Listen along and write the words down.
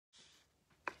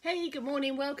Hey, good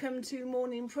morning. Welcome to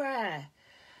morning prayer.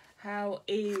 How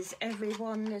is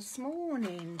everyone this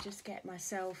morning? Just get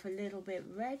myself a little bit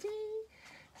ready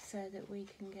so that we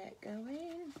can get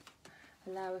going.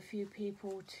 Allow a few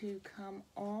people to come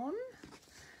on.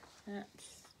 I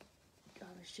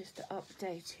was just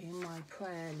updating my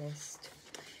prayer list.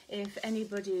 If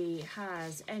anybody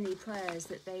has any prayers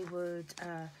that they would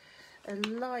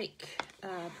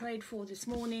prayed for this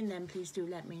morning, then please do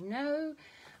let me know.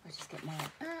 I'll just get my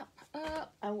app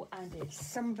up. Oh, and it's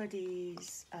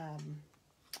somebody's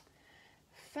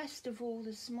festival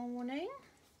this morning.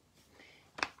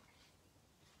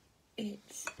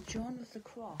 It's John of the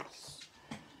Cross.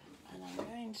 And I'm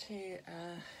going to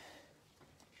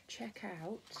check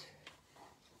out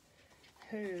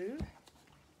who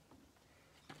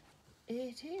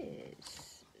it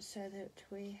is so that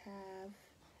we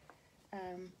have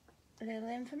a little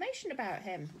information about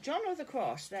him. John of the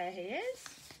Cross, there he is.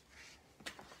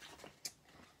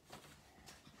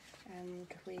 And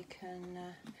we can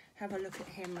have a look at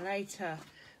him later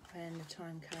when the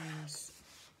time comes.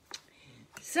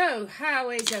 So, how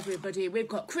is everybody? We've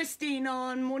got Christine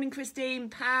on. Morning, Christine.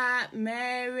 Pat,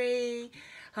 Mary.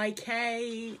 Hi,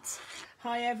 Kate.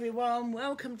 Hi, everyone.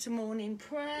 Welcome to morning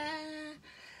prayer.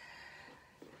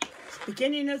 It's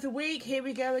beginning of the week. Here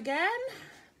we go again.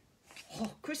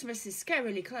 Oh, Christmas is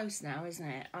scarily close now, isn't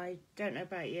it? I don't know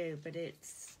about you, but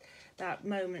it's that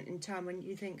moment in time when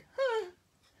you think, huh.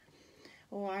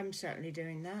 Oh, I'm certainly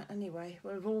doing that anyway.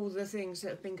 With all the things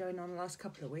that have been going on the last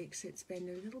couple of weeks, it's been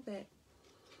a little bit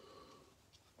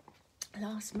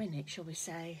last minute, shall we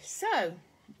say. So,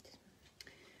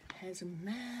 here's a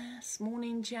mess.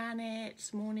 Morning,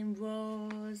 Janet. Morning,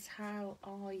 Roz. How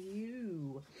are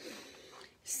you?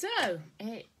 So,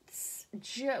 it's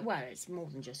more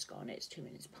than just gone. It's 2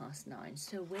 minutes past 9.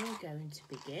 So, we're going to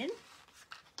begin.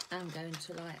 I'm going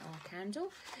to light our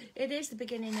candle. It is the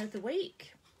beginning of the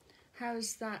week. How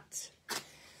is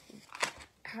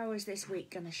this week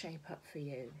going to shape up for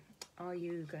you? Are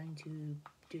you going to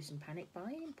do some panic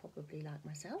buying, probably like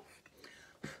myself?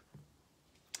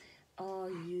 Are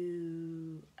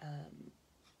you,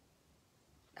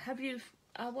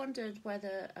 I wondered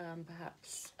whether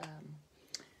perhaps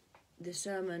the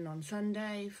sermon on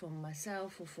Sunday from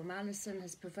myself or from Alison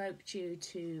has provoked you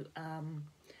to,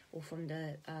 or from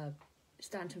the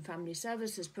Stanton Family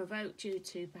Service has provoked you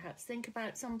to perhaps think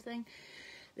about something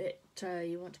that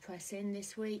you want to press in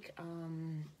this week.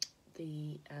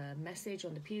 The message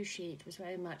on the pew sheet was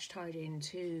very much tied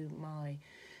into my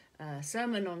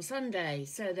sermon on Sunday,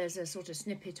 so there's a sort of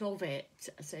snippet of it,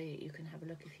 so you can have a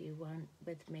look if you weren't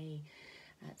with me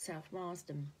at South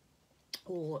Marsden,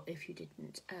 or if you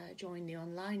didn't join the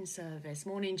online service.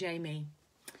 Morning, Jamie.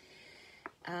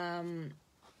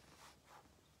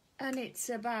 And it's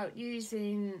about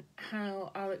using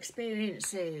how our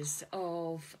experiences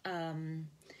of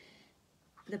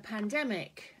the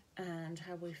pandemic and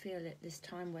how we feel at this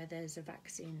time where there's a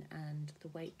vaccine and the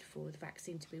wait for the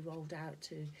vaccine to be rolled out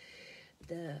to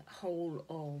the whole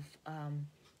of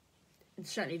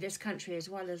certainly this country as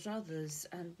well as others,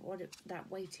 and that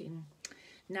waiting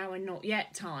now and not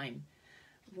yet time.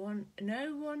 No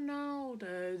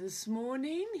Ronaldo this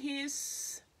morning.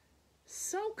 He's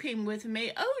sulking with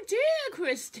me. Oh dear,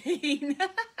 Christine.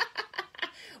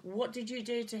 What did you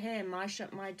do to him? I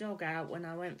shut my dog out when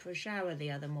I went for a shower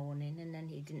the other morning, and then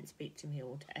he didn't speak to me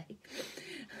all day.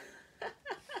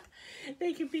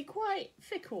 They can be quite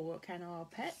fickle, can our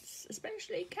pets,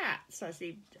 especially cats,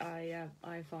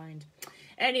 I find.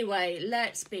 Anyway,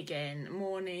 let's begin.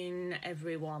 Morning,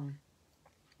 everyone.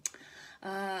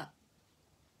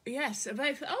 Yes,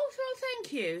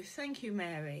 thank you,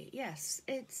 Mary.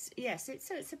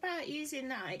 It's about using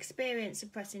that experience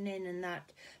of pressing in and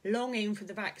that longing for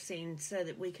the vaccine so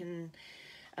that we can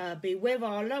be with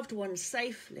our loved ones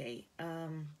safely.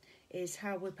 Is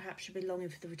how we perhaps should be longing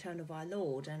for the return of our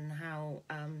Lord, and how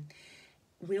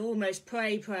we almost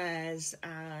pray prayers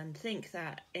and think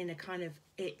that in a kind of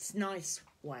it's nice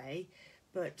way,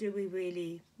 but do we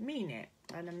really mean it?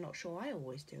 And I'm not sure I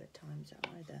always do at times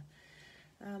either.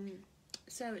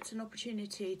 So it's an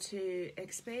opportunity to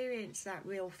experience that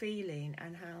real feeling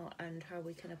and how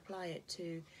we can apply it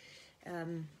to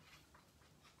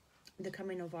the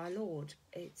coming of our Lord.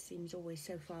 It seems always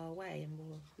so far away, and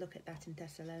we'll look at that in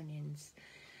Thessalonians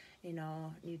in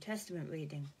our New Testament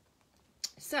reading.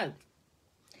 So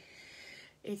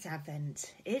it's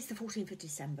Advent. It's the 14th of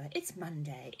December. It's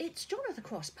Monday. It's John of the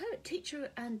Cross, poet, teacher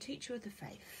and teacher of the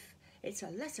faith. It's a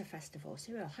lesser festival,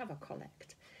 so we'll have a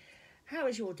collect. How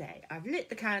is your day? I've lit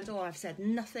the candle. I've said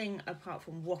nothing apart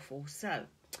from waffle. So,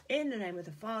 in the name of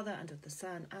the Father, and of the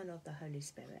Son, and of the Holy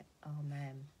Spirit.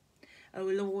 Amen. O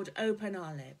Lord, open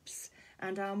our lips,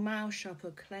 and our mouth shall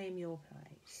proclaim your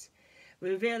praise.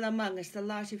 Reveal among us the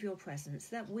light of your presence,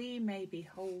 that we may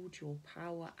behold your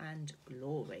power and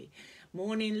glory.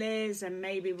 Morning, Liz, and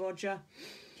maybe Roger.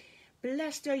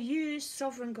 Blessed are you,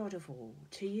 sovereign God of all.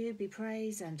 To you be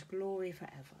praise and glory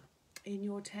forever. In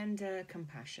your tender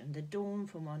compassion, the dawn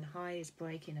from on high is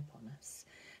breaking upon us,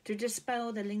 to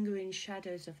dispel the lingering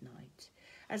shadows of night.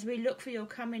 As we look for your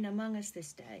coming among us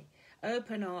this day,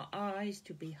 open our eyes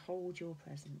to behold your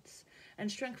presence,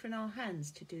 and strengthen our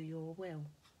hands to do your will,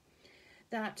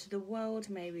 that the world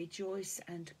may rejoice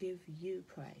and give you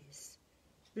praise.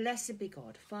 Blessed be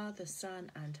God, Father,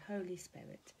 Son, and Holy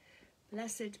Spirit.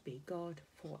 Blessed be God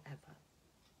forever.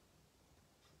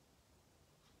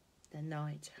 The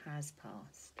night has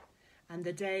passed, and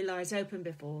the day lies open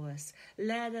before us.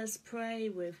 Let us pray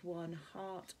with one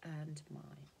heart and mind.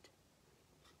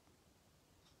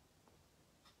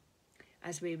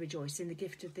 As we rejoice in the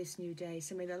gift of this new day,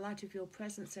 so may the light of your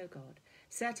presence, O God,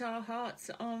 set our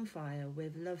hearts on fire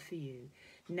with love for you,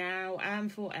 now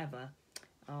and forever.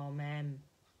 Amen.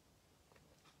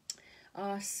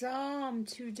 Our psalm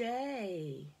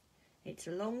today, it's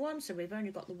a long one, so we've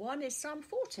only got the one, is Psalm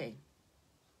 40.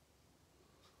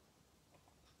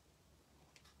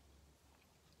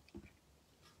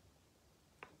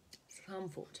 Psalm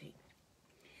 40.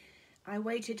 I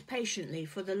waited patiently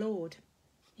for the Lord.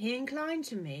 He inclined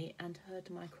to me and heard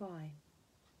my cry.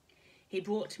 He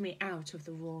brought me out of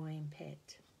the roaring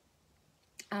pit,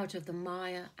 out of the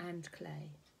mire and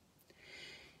clay.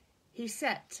 He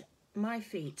set my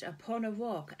feet upon a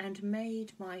rock and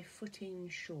made my footing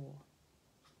sure.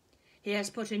 He has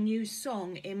put a new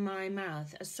song in my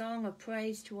mouth, a song of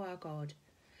praise to our God.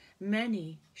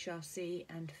 Many shall see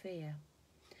and fear,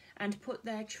 and put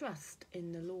their trust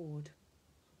in the Lord.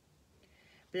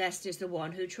 Blessed is the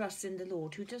one who trusts in the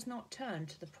Lord, who does not turn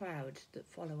to the proud that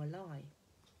follow a lie.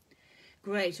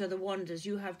 Great are the wonders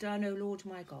you have done, O Lord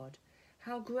my God.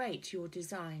 How great your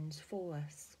designs for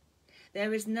us.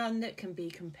 There is none that can be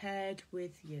compared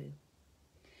with you.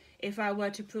 If I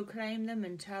were to proclaim them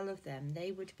and tell of them,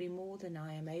 they would be more than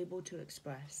I am able to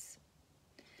express.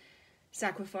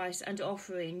 Sacrifice and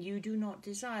offering you do not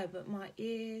desire, but my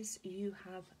ears you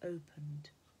have opened.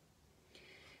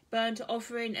 Burnt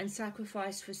offering and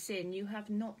sacrifice for sin you have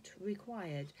not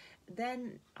required.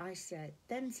 Then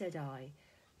said I,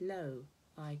 Lo,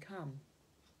 I come.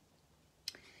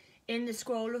 In the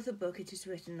scroll of the book it is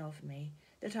written of me,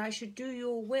 that I should do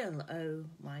your will, O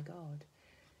my God.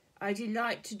 I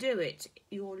delight to do it.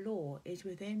 Your law is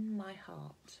within my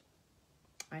heart.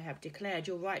 I have declared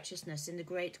your righteousness in the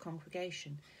great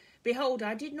congregation. Behold,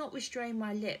 I did not restrain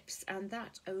my lips, and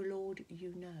that, O Lord,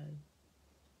 you know.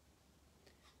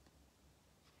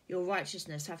 Your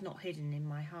righteousness have not hidden in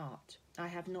my heart. I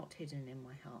have not hidden in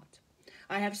my heart.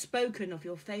 I have spoken of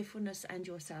your faithfulness and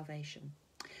your salvation.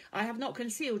 I have not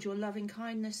concealed your loving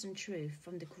kindness and truth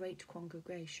from the great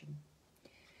congregation.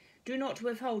 Do not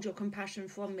withhold your compassion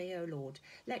from me, O Lord.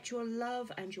 Let your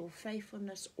love and your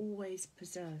faithfulness always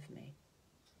preserve me.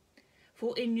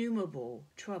 For innumerable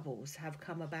troubles have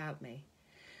come about me.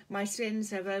 My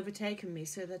sins have overtaken me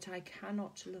so that I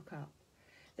cannot look up.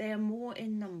 They are more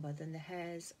in number than the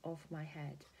hairs of my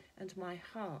head, and my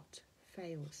heart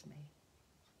fails me.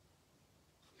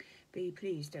 Be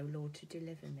pleased, O Lord, to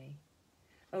deliver me.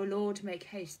 O Lord, make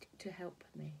haste to help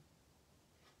me.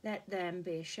 Let them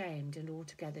be ashamed and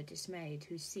altogether dismayed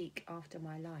who seek after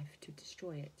my life to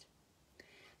destroy it.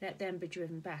 Let them be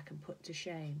driven back and put to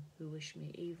shame who wish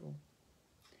me evil.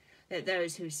 Let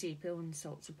those who heap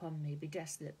insults upon me be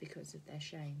desolate because of their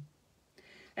shame.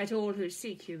 Let all who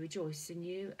seek you rejoice in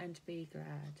you and be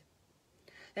glad.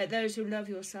 Let those who love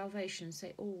your salvation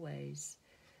say always,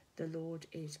 the Lord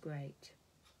is great.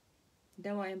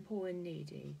 Though I am poor and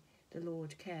needy, the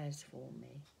Lord cares for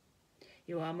me.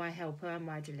 You are my helper and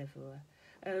my deliverer.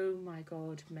 O my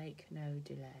God, make no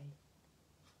delay.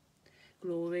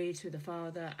 Glory to the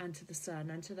Father, and to the Son,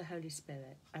 and to the Holy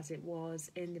Spirit, as it was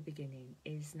in the beginning,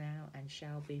 is now, and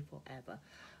shall be forever.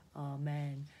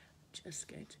 Amen. I'm just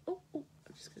going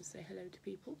to say hello to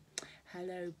people.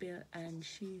 Hello, Bill and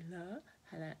Sheila.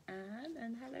 Hello, Anne,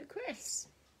 and hello, Chris.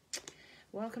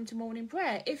 Welcome to morning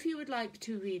prayer. If you would like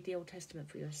to read the Old Testament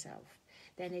for yourself,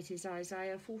 then it is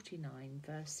Isaiah 49,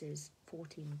 verses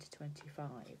 14 to 25.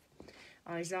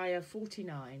 Isaiah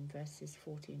 49, verses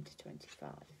 14 to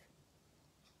 25.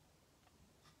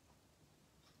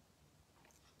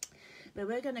 But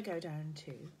we're going to go down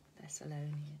to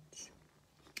Thessalonians.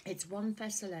 It's 1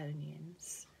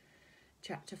 Thessalonians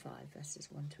chapter 5, verses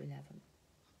 1 to 11.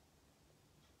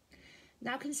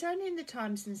 Now concerning the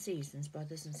times and seasons,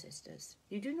 brothers and sisters,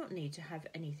 you do not need to have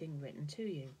anything written to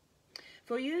you.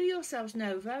 For you yourselves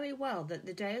know very well that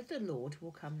the day of the Lord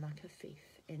will come like a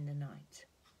thief in the night.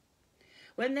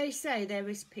 When they say there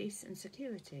is peace and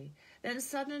security, then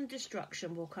sudden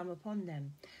destruction will come upon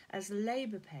them, as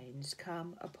labour pains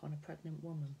come upon a pregnant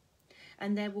woman,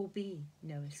 and there will be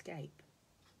no escape.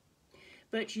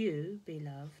 But you,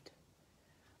 beloved,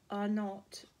 are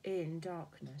not in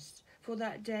darkness, for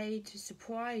that day to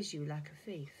surprise you like a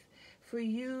thief. For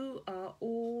you are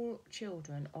all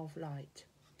children of light,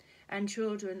 and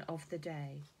children of the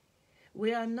day.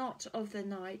 We are not of the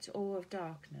night or of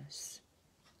darkness.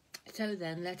 So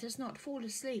then, let us not fall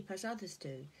asleep as others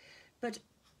do, but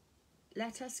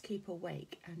let us keep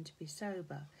awake and be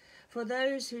sober. For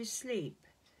those who sleep,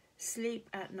 sleep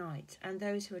at night, and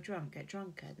those who are drunk get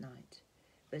drunk at night.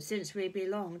 But since we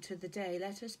belong to the day,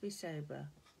 let us be sober,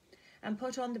 and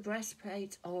put on the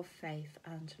breastplate of faith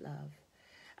and love,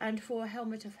 and for a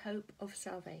helmet of hope of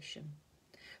salvation.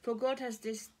 For God has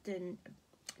destined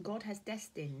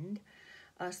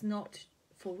us not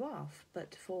for wrath,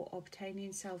 but for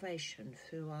obtaining salvation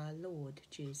through our Lord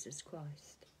Jesus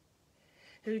Christ,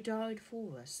 who died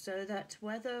for us, so that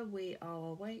whether we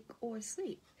are awake or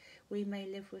asleep, we may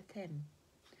live with him.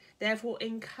 Therefore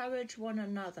encourage one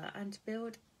another and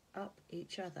build up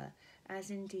each other, as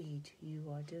indeed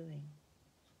you are doing.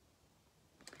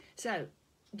 So,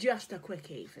 just a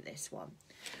quickie for this one.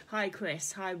 Hi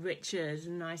Chris, hi Richard,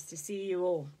 nice to see you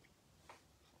all.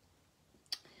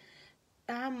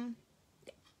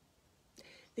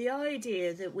 The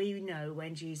idea that we know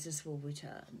when Jesus will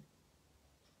return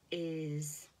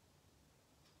is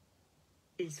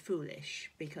foolish,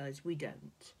 because we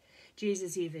don't.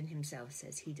 Jesus even himself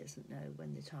says he doesn't know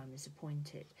when the time is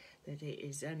appointed, that it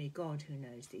is only God who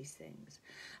knows these things.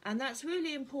 And that's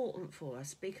really important for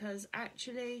us, because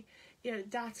actually,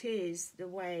 that is the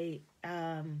way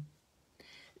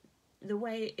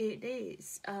it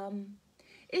is.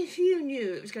 If you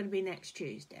knew it was going to be next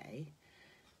Tuesday,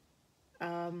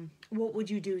 what would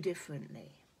you do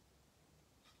differently?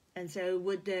 And so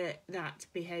would that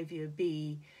behaviour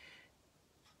be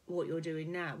what you're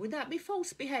doing now? Would that be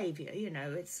false behaviour?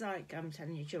 It's like I'm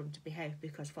telling your children to behave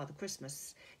because Father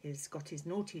Christmas has got his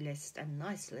naughty list and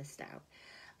nice list out.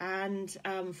 And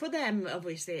for them,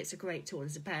 obviously, it's a great tool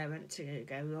as a parent to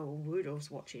go, oh,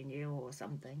 Rudolph's watching you or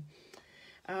something.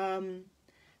 And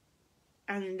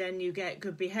then you get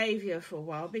good behaviour for a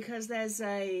while, because there's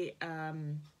a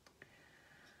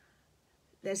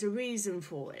reason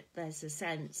for it. There's a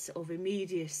sense of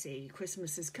immediacy.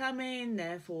 Christmas is coming,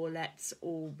 therefore let's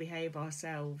all behave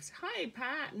ourselves. Hi,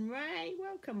 Pat and Ray,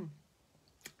 welcome.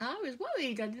 I was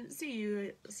worried I didn't see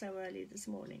you so early this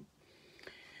morning.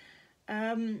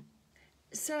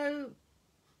 So,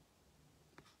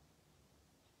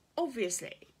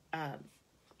 obviously,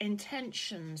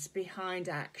 intentions behind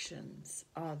actions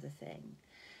are the thing.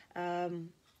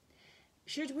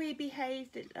 Should we behave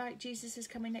like Jesus is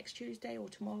coming next Tuesday or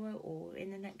tomorrow or in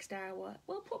the next hour?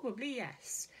 Well, probably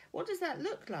yes. What does that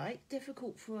look like?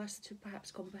 Difficult for us to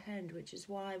perhaps comprehend, which is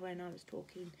why when I was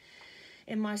talking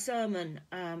in my sermon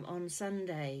on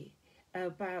Sunday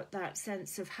about that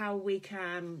sense of how we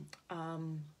can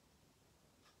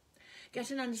get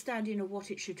an understanding of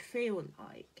what it should feel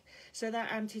like. So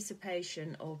that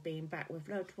anticipation of being back with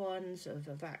loved ones, of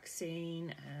a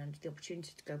vaccine, and the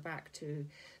opportunity to go back to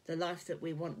the life that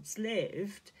we once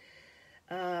lived,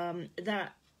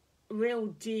 that real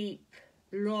deep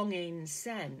longing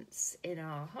sense in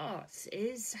our hearts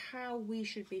is how we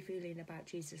should be feeling about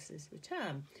Jesus'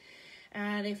 return.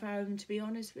 And if I'm to be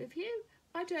honest with you,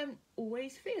 I don't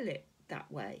always feel it that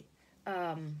way,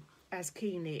 as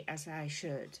keenly as I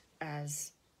should,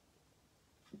 as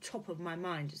top of my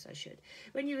mind as I should.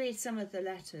 When you read some of the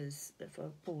letters,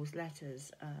 for Paul's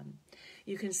letters,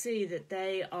 you can see that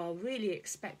they are really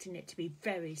expecting it to be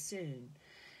very soon.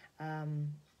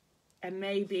 And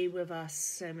maybe with us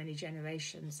so many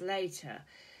generations later,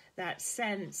 that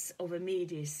sense of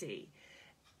immediacy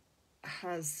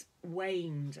has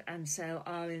waned, and so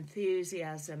our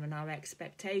enthusiasm and our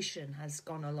expectation has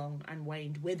gone along and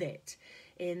waned with it,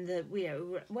 in that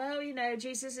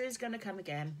Jesus is going to come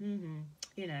again.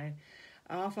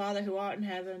 Our Father who art in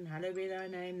heaven, hallowed be thy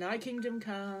name, thy kingdom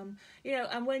come,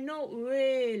 and we're not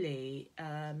really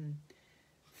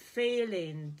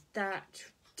feeling that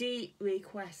deep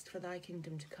request for thy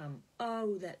kingdom to come.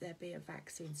 Oh, that there be a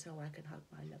vaccine so I can hug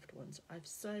my loved ones. I've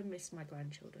so missed my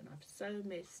grandchildren. I've so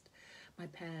missed my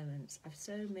parents. I've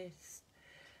so missed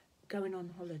going on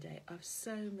holiday. I've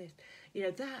so missed,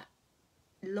 that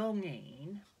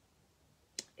longing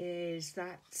is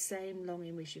that same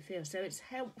longing we should feel. So it's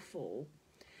helpful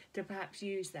to perhaps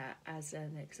use that as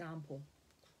an example.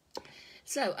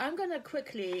 So I'm going to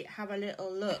quickly have a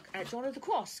little look at John of the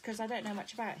Cross, because I don't know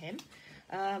much about him.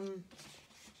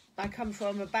 I come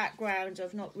from a background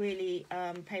of not really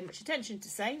paying much attention to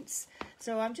saints,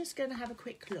 so I'm just going to have a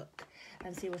quick look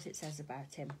and see what it says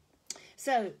about him.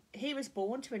 So he was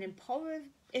born to an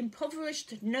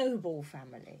impoverished noble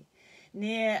family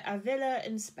near Avila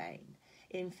in Spain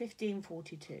in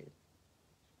 1542.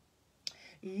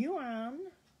 Juan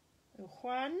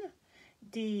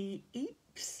de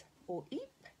Ypes, or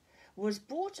Ypes, was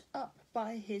brought up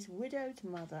by his widowed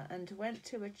mother and went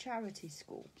to a charity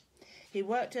school. He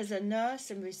worked as a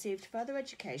nurse and received further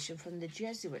education from the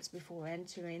Jesuits before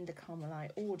entering the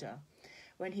Carmelite order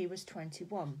when he was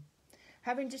 21.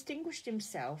 Having distinguished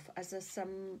himself as a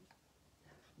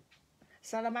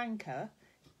Salamanca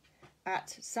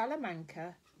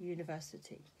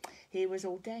University, he was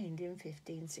ordained in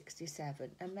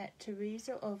 1567 and met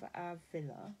Teresa of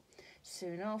Avila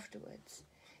soon afterwards.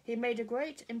 He made a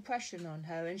great impression on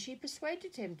her, and she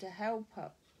persuaded him to help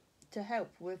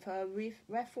with her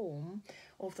reform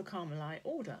of the Carmelite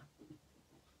order.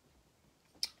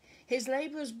 His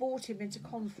labours brought him into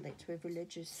conflict with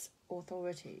religious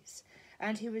authorities,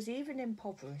 and he was even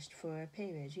impoverished for a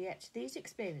period, yet these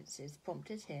experiences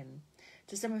prompted him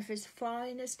to some of his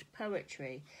finest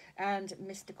poetry and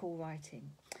mystical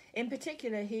writing. In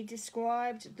particular, he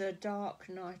described the dark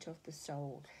night of the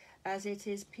soul as it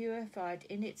is purified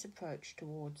in its approach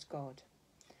towards God.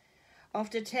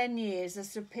 After 10 years, a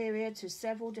superior to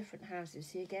several different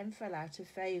houses, he again fell out of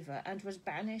favour and was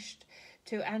banished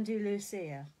to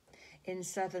Andalusia in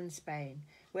southern Spain,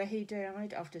 where he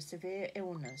died after severe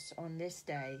illness on this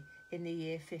day in the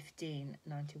year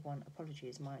 1591.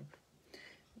 Apologies, I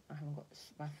haven't got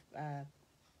my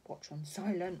watch on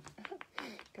silent.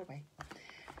 Go away.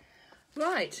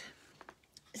 Right.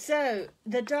 So,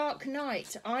 the Dark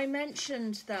Night. I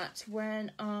mentioned that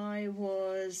when I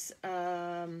was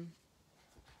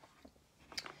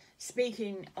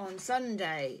speaking on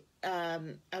Sunday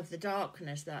of the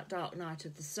darkness, that dark night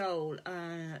of the soul,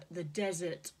 the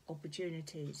desert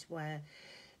opportunities where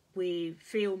we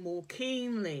feel more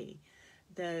keenly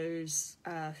those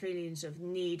feelings of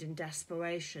need and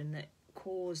desperation that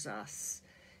cause us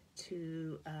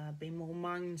to be more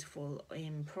mindful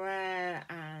in prayer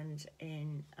and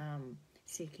in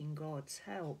seeking God's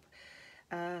help.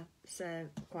 So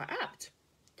quite apt.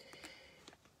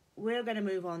 We're going to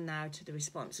move on now to the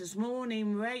responses.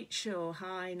 Morning, Rachel.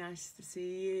 Hi, nice to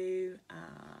see you.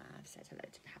 I've said hello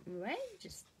to Pat and Ray.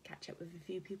 Just catch up with a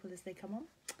few people as they come on.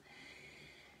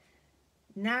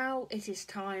 Now it is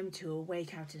time to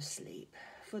awake out of sleep,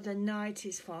 for the night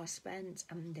is far spent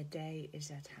and the day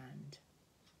is at hand.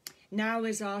 Now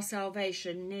is our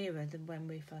salvation nearer than when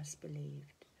we first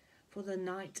believed, for the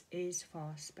night is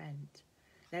far spent.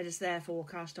 Let us therefore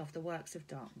cast off the works of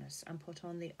darkness and put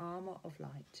on the armour of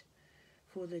light,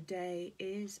 for the day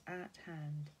is at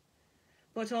hand.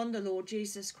 Put on the Lord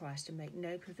Jesus Christ and make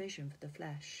no provision for the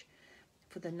flesh,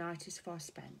 for the night is far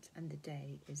spent and the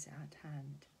day is at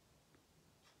hand.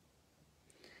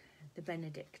 The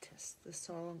Benedictus, the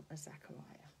Song of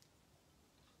Zechariah.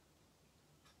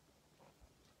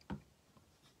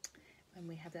 When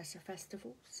we have lesser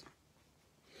festivals,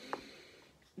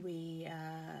 we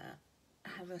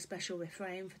have a special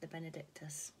refrain for the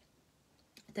Benedictus.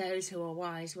 Those who are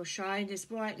wise will shine as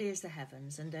brightly as the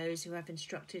heavens, and those who have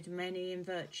instructed many in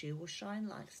virtue will shine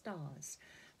like stars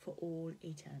for all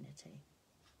eternity.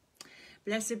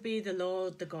 Blessed be the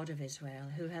Lord, the God of Israel,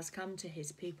 who has come to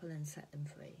his people and set them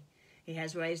free. He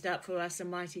has raised up for us a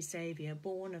mighty Saviour,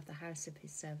 born of the house of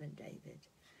his servant David.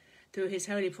 Through his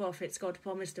holy prophets, God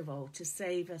promised of old to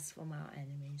save us from our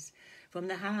enemies, from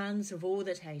the hands of all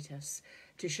that hate us,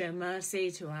 to show mercy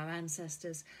to our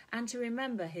ancestors, and to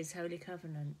remember his holy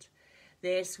covenant.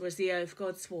 This was the oath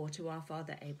God swore to our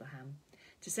father Abraham,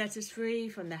 to set us free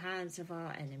from the hands of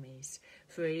our enemies,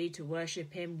 free to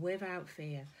worship him without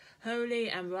fear, holy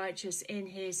and righteous in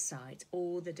his sight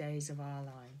all the days of our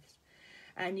lives.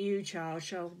 And you, child,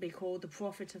 shall be called the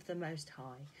prophet of the Most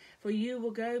High, for you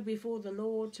will go before the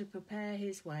Lord to prepare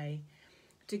his way,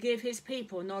 to give his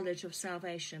people knowledge of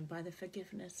salvation by the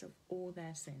forgiveness of all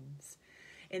their sins.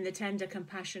 In the tender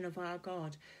compassion of our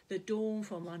God, the dawn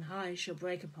from on high shall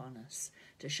break upon us,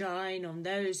 to shine on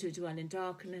those who dwell in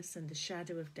darkness and the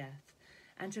shadow of death,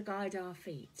 and to guide our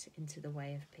feet into the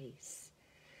way of peace.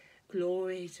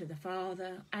 Glory to the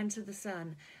Father, and to the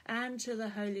Son, and to the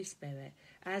Holy Spirit,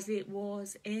 as it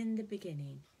was in the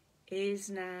beginning, is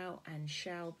now, and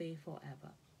shall be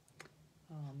forever.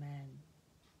 Amen.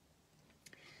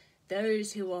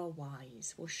 Those who are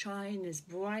wise will shine as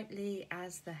brightly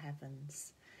as the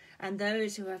heavens, and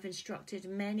those who have instructed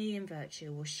many in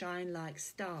virtue will shine like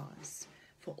stars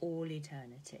for all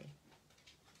eternity.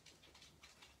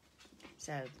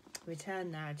 So we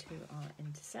turn now to our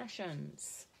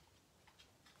intercessions.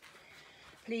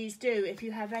 Please do, if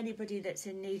you have anybody that's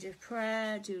in need of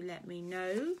prayer, do let me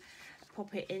know.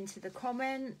 Pop it into the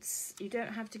comments. You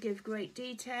don't have to give great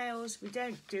details. We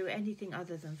don't do anything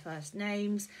other than first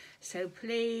names. So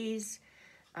please,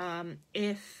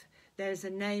 if there's a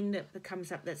name that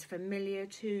comes up that's familiar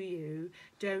to you,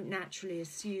 don't naturally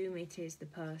assume it is the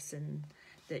person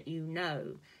that you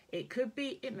know. It could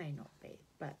be, it may not be.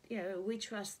 But, we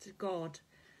trust God,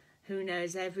 who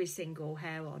knows every single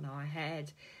hair on our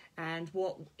head and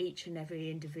what each and every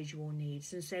individual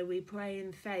needs. And so we pray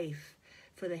in faith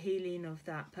for the healing of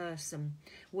that person,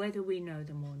 whether we know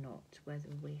them or not, whether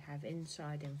we have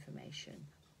inside information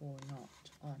or not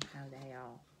on how they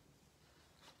are.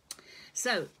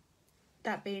 So,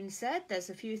 that being said,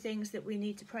 there's a few things that we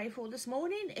need to pray for this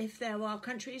morning. If there are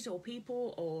countries or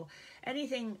people or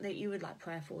anything that you would like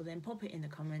prayer for, then pop it in the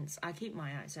comments. I keep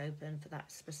my eyes open for that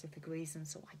specific reason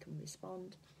so I can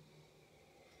respond,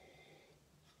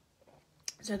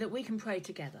 so that we can pray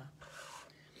together.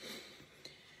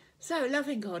 So,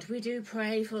 loving God, we do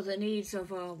pray for the needs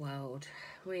of our world.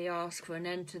 We ask for an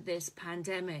end to this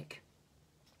pandemic.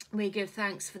 We give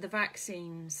thanks for the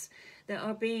vaccines that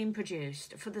are being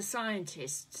produced, for the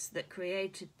scientists that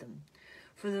created them,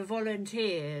 for the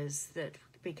volunteers that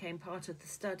became part of the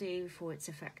study, for its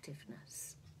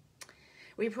effectiveness.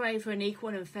 We pray for an equal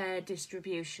and fair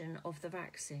distribution of the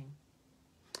vaccine,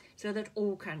 so that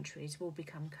all countries will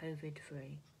become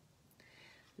COVID-free.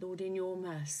 Lord, in your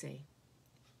mercy,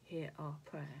 hear our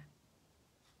prayer.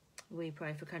 We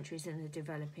pray for countries in the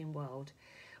developing world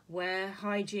where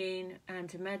hygiene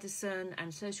and medicine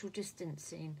and social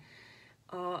distancing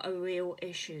are a real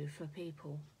issue for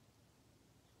people.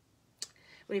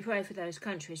 We pray for those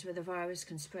countries where the virus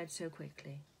can spread so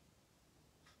quickly.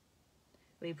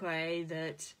 We pray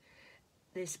that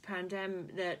this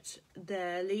pandemic, that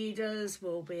their leaders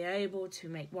will be able to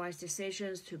make wise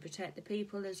decisions to protect the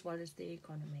people as well as the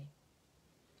economy.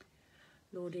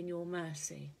 Lord, in your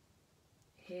mercy,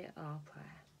 hear our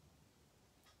prayer.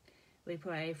 We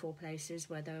pray for places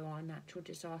where there are natural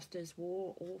disasters,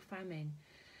 war or famine,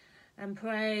 and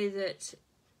pray that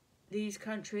these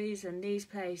countries and these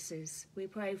places, we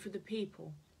pray for the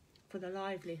people, for the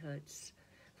livelihoods,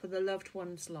 for the loved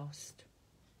ones lost,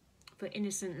 for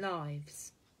innocent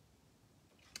lives,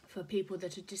 for people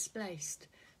that are displaced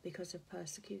because of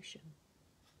persecution.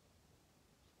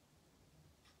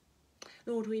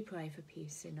 Lord, we pray for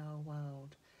peace in our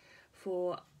world,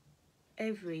 for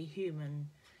every human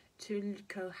to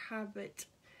cohabit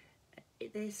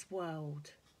this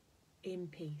world in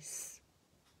peace.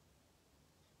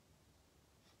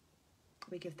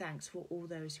 We give thanks for all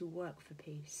those who work for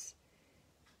peace,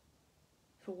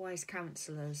 for wise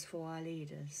counsellors, for our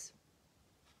leaders,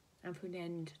 and for an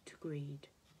end to greed.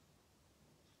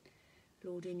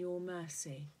 Lord, in your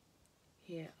mercy,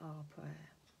 hear our prayer.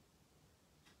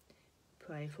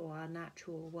 Pray for our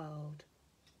natural world.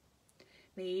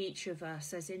 May each of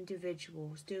us as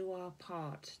individuals do our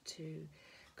part to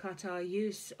cut our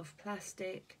use of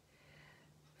plastic,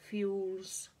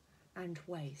 fuels and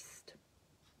waste.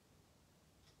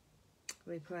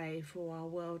 We pray for our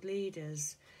world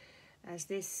leaders as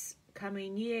this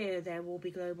coming year there will be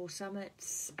global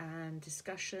summits and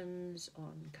discussions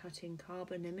on cutting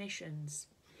carbon emissions.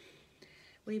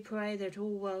 We pray that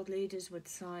all world leaders would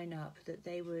sign up, that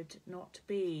they would not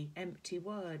be empty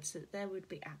words, that there would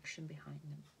be action behind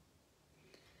them.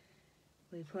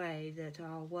 We pray that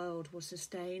our world will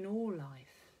sustain all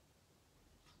life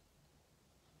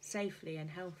safely and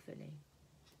healthily,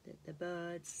 that the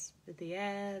birds of the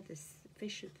air, the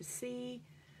fish of the sea,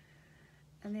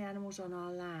 and the animals on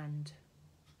our land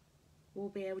will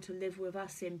be able to live with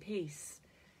us in peace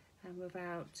and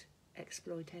without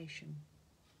exploitation.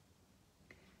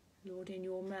 Lord, in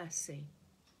your mercy,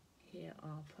 hear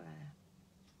our prayer.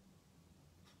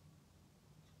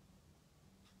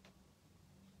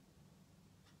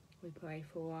 We pray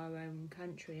for our own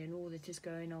country and all that is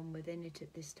going on within it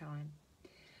at this time.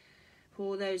 For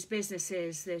all those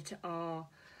businesses that are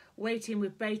waiting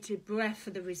with bated breath for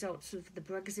the results of the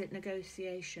Brexit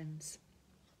negotiations,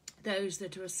 those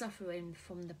that are suffering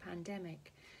from the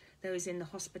pandemic, those in the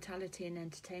hospitality and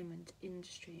entertainment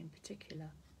industry in particular,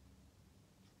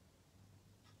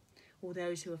 or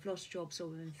those who have lost jobs or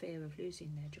are in fear of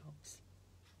losing their jobs.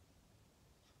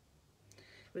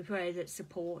 We pray that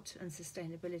support and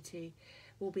sustainability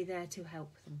will be there to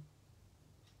help them.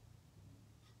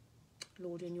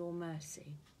 Lord, in your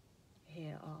mercy,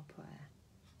 hear our prayer.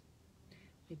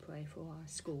 We pray for our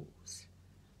schools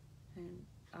and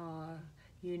our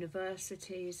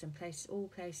universities and all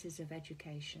places of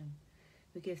education.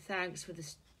 We give thanks for the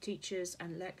teachers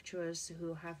and lecturers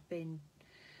who have been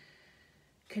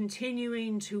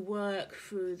continuing to work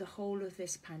through the whole of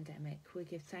this pandemic. We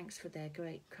give thanks for their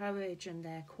great courage and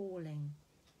their calling.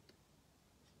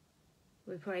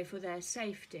 We pray for their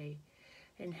safety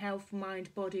in health,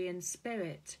 mind, body and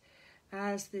spirit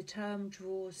as the term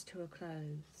draws to a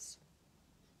close.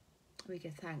 We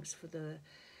give thanks for the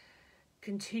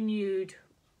continued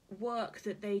work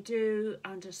that they do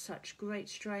under such great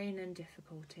strain and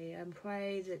difficulty, and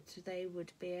pray that they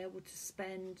would be able to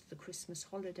spend the Christmas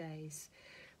holidays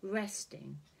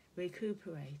resting,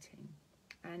 recuperating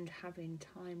and having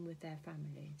time with their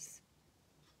families.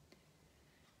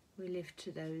 We lift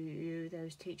to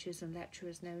those teachers and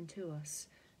lecturers known to us: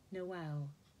 Noel,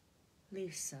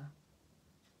 Lisa,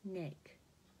 Nick,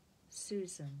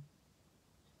 Susan,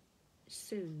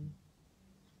 Sue,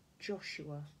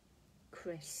 Joshua,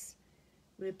 Chris,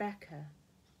 Rebecca,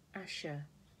 Asher,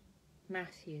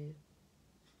 Matthew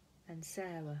and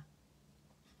Sarah.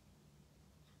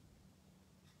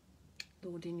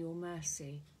 Lord, in your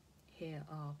mercy, hear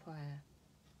our prayer.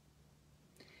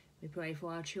 We pray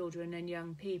for our children and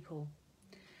young people,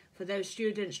 for those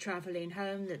students travelling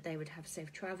home, that they would have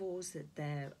safe travels, that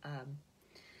their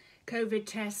COVID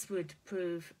tests would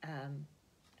prove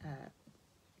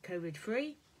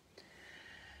COVID-free,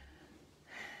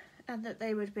 and that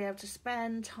they would be able to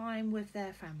spend time with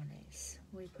their families.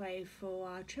 We pray for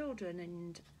our children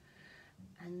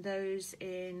and those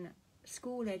in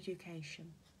school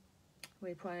education.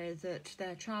 We pray that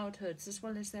their childhoods as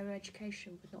well as their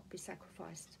education would not be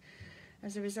sacrificed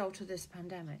as a result of this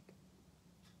pandemic.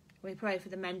 We pray for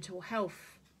the mental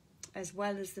health as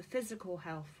well as the physical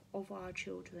health of our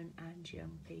children and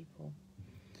young people.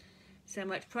 So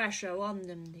much pressure on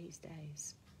them these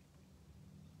days.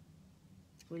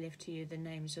 We lift to you the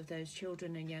names of those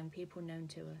children and young people known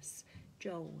to us: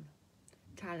 Joel,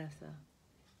 Talitha,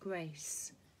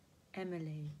 Grace,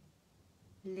 Emily,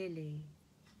 Lily,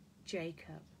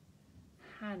 Jacob,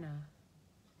 Hannah,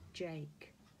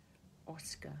 Jake,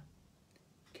 Oscar,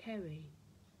 Kerry,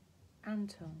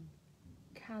 Anton,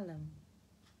 Callum,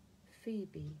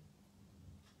 Phoebe,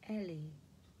 Ellie,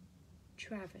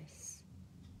 Travis,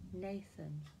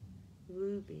 Nathan,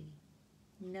 Ruby,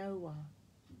 Noah,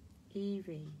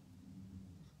 Evie,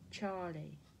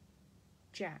 Charlie,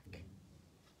 Jack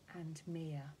and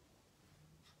Mia.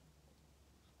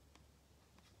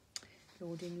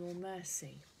 Lord, in your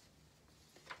mercy,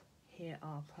 hear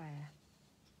our prayer.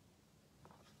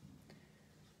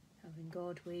 Loving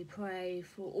God, we pray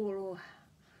for all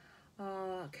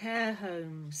our care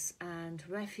homes and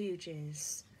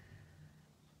refuges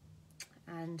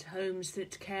and homes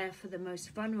that care for the most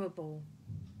vulnerable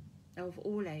of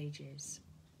all ages.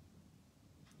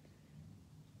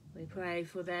 We pray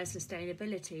for their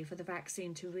sustainability, for the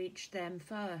vaccine to reach them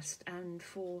first, and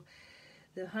for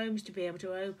the homes to be able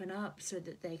to open up so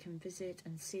that they can visit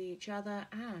and see each other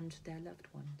and their loved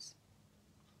ones.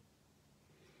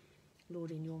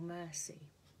 Lord, in your mercy,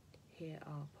 hear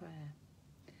our prayer.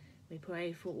 We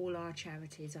pray for all our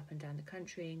charities up and down the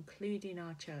country, including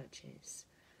our churches.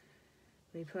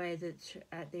 We pray that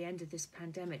at the end of this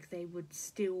pandemic, they would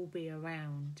still be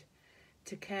around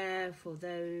to care for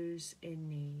those in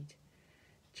need.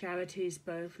 Charities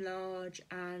both large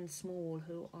and small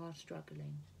who are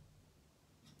struggling.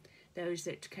 Those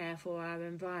that care for our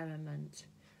environment,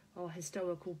 our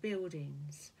historical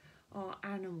buildings, our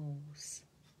animals,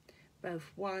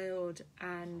 both wild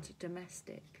and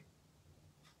domestic.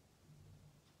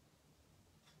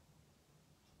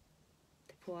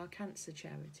 For our cancer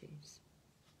charities.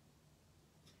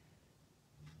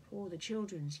 For the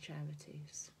children's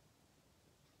charities.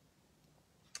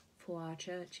 For our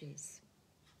churches.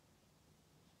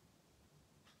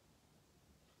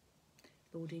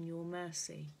 Lord, in your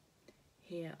mercy,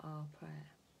 hear our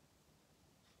prayer.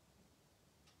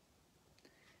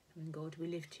 And God, we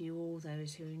lift to you all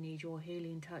those who need your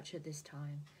healing touch at this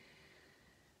time,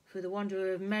 for the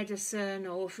wonder of medicine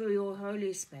or through your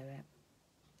Holy Spirit.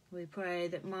 We pray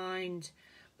that mind,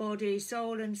 body,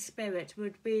 soul and spirit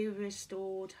would be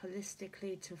restored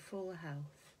holistically to full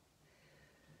health.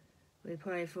 We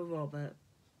pray for Robert,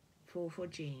 for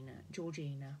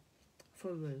Georgina,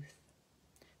 for Ruth,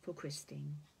 for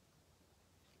Christine,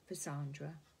 for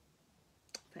Sandra,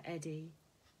 for Eddie,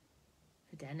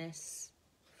 for Dennis,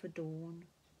 for Dawn,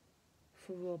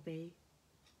 for Robbie,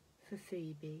 for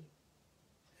Phoebe,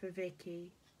 for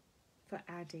Vicky, for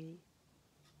Addie,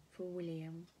 for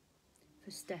William,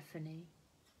 for Stephanie,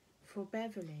 for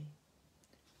Beverly,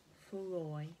 for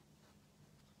Roy,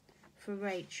 for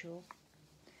Rachel,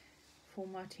 for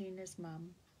Martina's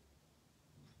mum,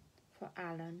 for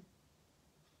Alan,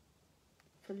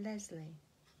 for Leslie,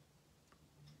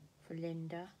 for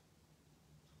Linda,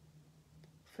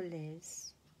 for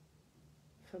Liz,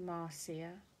 for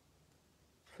Marcia,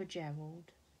 for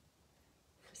Gerald,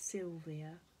 for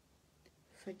Sylvia,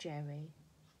 for Jerry,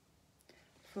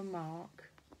 for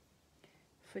Mark,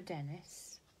 for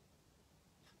Dennis,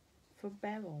 for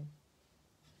Beryl,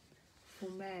 for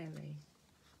Mary,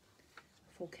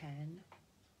 for Ken,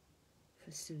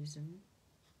 for Susan,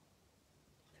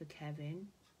 for Kevin,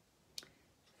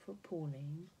 for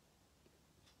Pauline,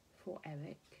 for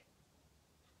Eric,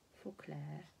 for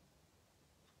Claire,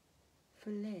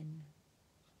 for Lynn,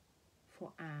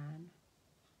 for Anne,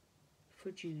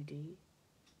 for Judy,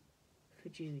 for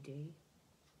Judy,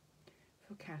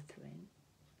 for Catherine,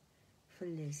 for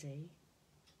Lizzie,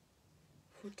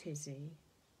 for Tizzy,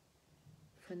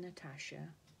 for Natasha,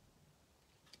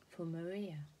 for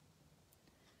Maria,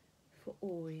 for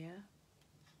Aurea,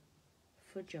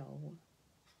 for Joe,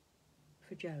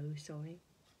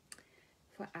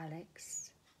 for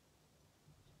Alex,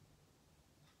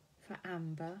 for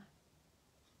Amber,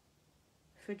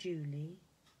 for Julie,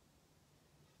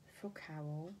 for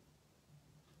Carol,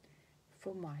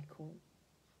 for Michael,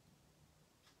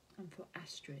 and for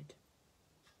Astrid.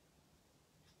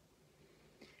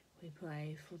 We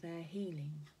pray for their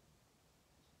healing.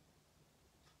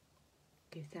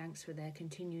 Give thanks for their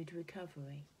continued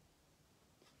recovery,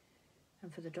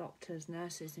 and for the doctors,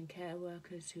 nurses and care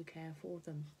workers who care for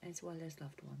them, as well as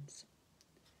loved ones.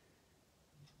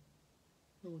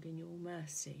 Lord, in your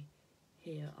mercy,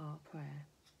 hear our prayer.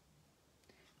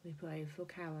 We pray for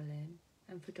Carolyn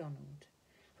and for Donald.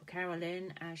 For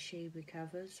Carolyn as she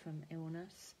recovers from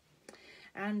illness,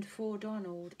 and for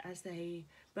Donald as they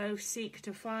both seek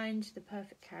to find the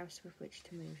perfect house with which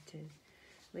to move to.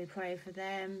 We pray for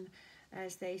them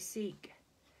as they seek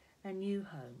a new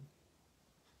home.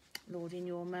 Lord, in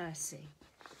your mercy,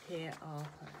 hear our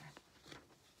prayer.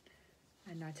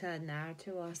 And I turn now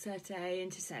to our Saturday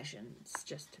intercessions,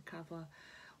 just to cover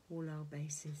all our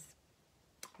bases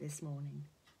this morning.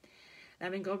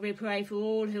 Loving God, we pray for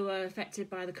all who are affected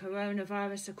by the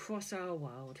coronavirus across our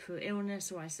world, through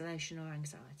illness or isolation or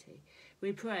anxiety.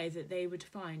 We pray that they would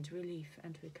find relief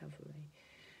and recovery.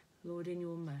 Lord, in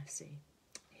your mercy,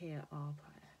 hear our prayer.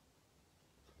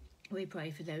 We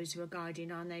pray for those who are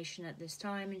guiding our nation at this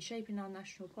time and shaping our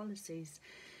national policies.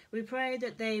 We pray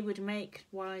that they would make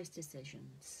wise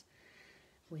decisions.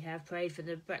 We have prayed for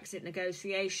the Brexit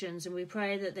negotiations, and we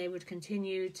pray that they would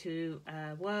continue to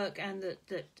work, and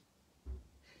that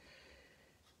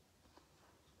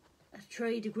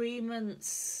trade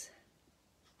agreements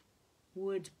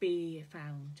would be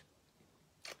found.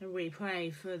 And we pray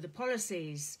for the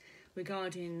policies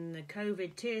regarding the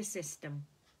COVID tier system,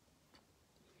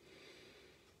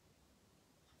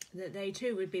 that they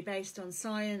too would be based on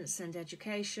science and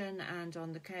education and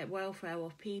on the welfare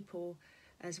of people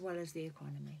as well as the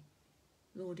economy.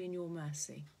 Lord, in your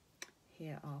mercy,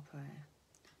 hear our prayer.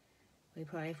 We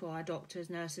pray for our doctors,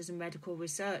 nurses and medical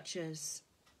researchers,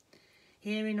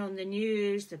 hearing on the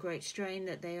news the great strain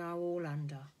that they are all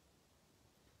under.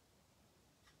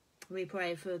 We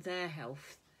pray for their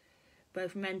health,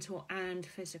 both mental and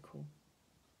physical.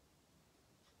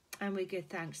 And we give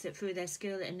thanks that through their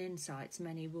skill and insights,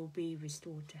 many will be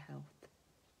restored to health.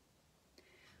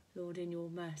 Lord, in your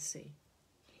mercy,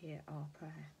 hear our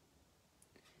prayer.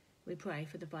 We pray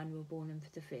for the vulnerable and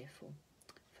for the fearful,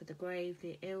 for the grave,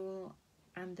 the ill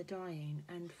and the dying,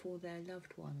 and for their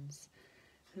loved ones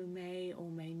who may or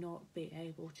may not be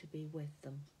able to be with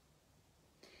them.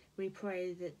 We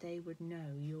pray that they would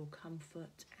know your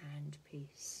comfort and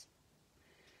peace.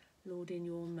 Lord, in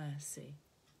your mercy,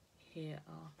 hear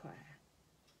our prayer.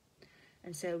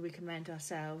 And so we commend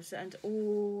ourselves and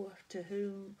all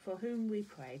for whom we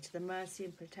pray to the mercy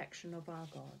and protection of our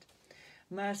God.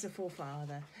 Merciful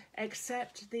Father,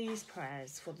 accept these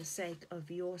prayers for the sake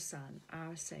of your Son,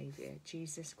 our Saviour,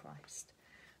 Jesus Christ.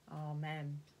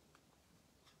 Amen.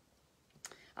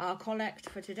 Our collect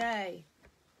for today.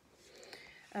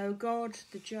 O God,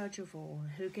 the judge of all,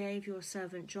 who gave your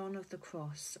servant John of the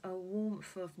Cross a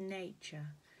warmth of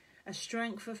nature, a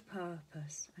strength of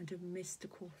purpose and of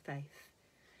mystical faith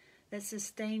that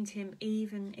sustained him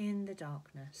even in the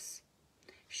darkness,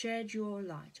 shed your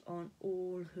light on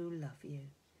all who love you,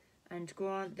 and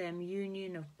grant them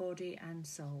union of body and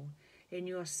soul in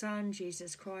your Son,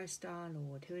 Jesus Christ our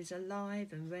Lord, who is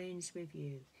alive and reigns with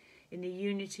you in the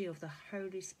unity of the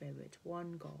Holy Spirit,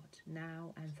 one God,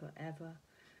 now and forever.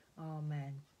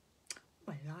 Amen.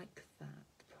 I like that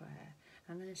prayer.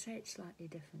 I'm going to say it slightly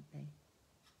differently.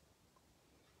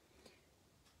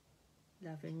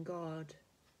 Loving God,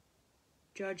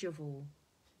 Judge of all,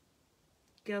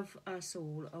 give us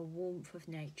all a warmth of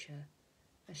nature,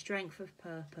 a strength of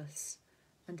purpose,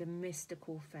 and a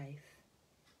mystical faith,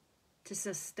 to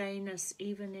sustain us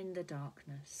even in the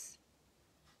darkness.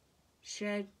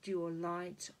 Shed your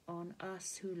light on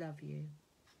us who love you,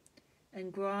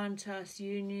 and grant us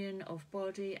union of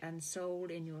body and soul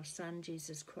in your Son,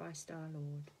 Jesus Christ our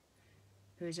Lord,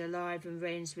 who is alive and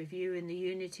reigns with you in the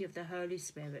unity of the Holy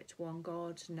Spirit, one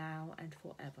God, now and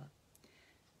forever.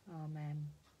 Amen.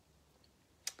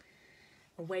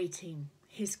 Awaiting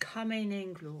his coming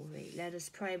in glory, let us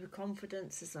pray with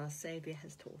confidence as our Saviour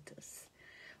has taught us.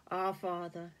 Our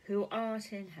Father, who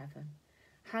art in heaven,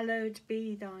 hallowed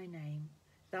be thy name.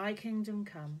 Thy kingdom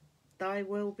come, thy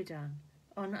will be done,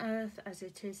 on earth as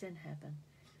it is in heaven.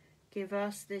 Give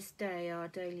us this day our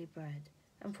daily bread,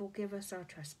 and forgive us our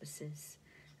trespasses,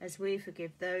 as we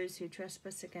forgive those who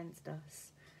trespass against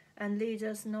us. And lead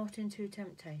us not into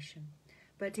temptation,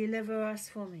 but deliver us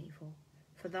from evil.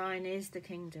 For thine is the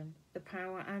kingdom, the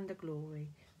power and the glory,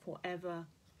 for ever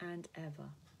and ever.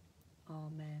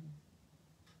 Amen.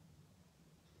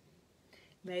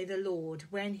 May the Lord,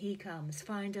 when he comes,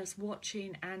 find us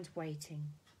watching and waiting.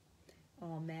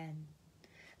 Amen.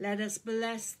 Let us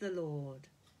bless the Lord.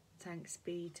 Thanks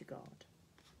be to God.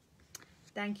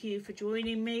 Thank you for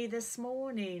joining me this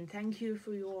morning. Thank you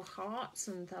for your hearts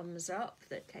and thumbs up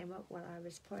that came up while I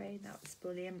was praying. That was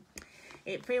brilliant.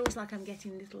 It feels like I'm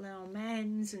getting little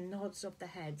amens and nods of the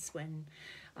heads when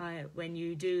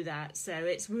you do that. So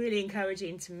it's really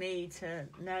encouraging to me to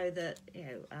know that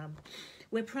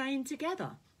we're praying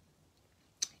together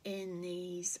in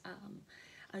these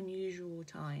unusual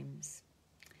times.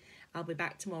 I'll be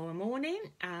back tomorrow morning.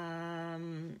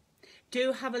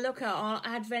 Do have a look at our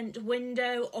Advent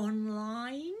window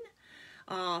online.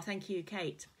 Thank you,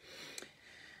 Kate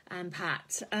and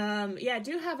Pat.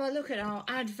 Do have a look at our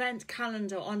Advent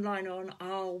calendar online on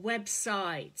our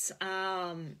website.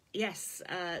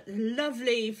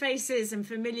 Lovely faces and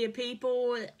familiar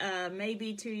people,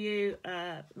 maybe to you,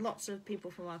 lots of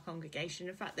people from our congregation.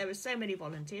 In fact, there were so many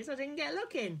volunteers I didn't get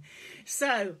looking.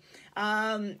 So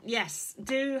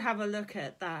do have a look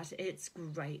at that. It's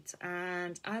great,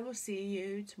 and I will see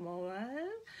you tomorrow.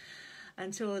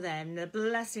 Until then, the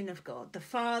blessing of God, the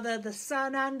Father, the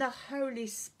Son, and the Holy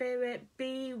Spirit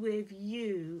be with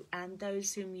you and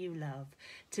those whom you love,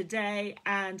 today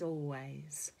and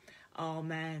always.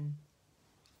 Amen.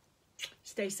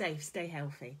 Stay safe, stay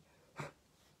healthy.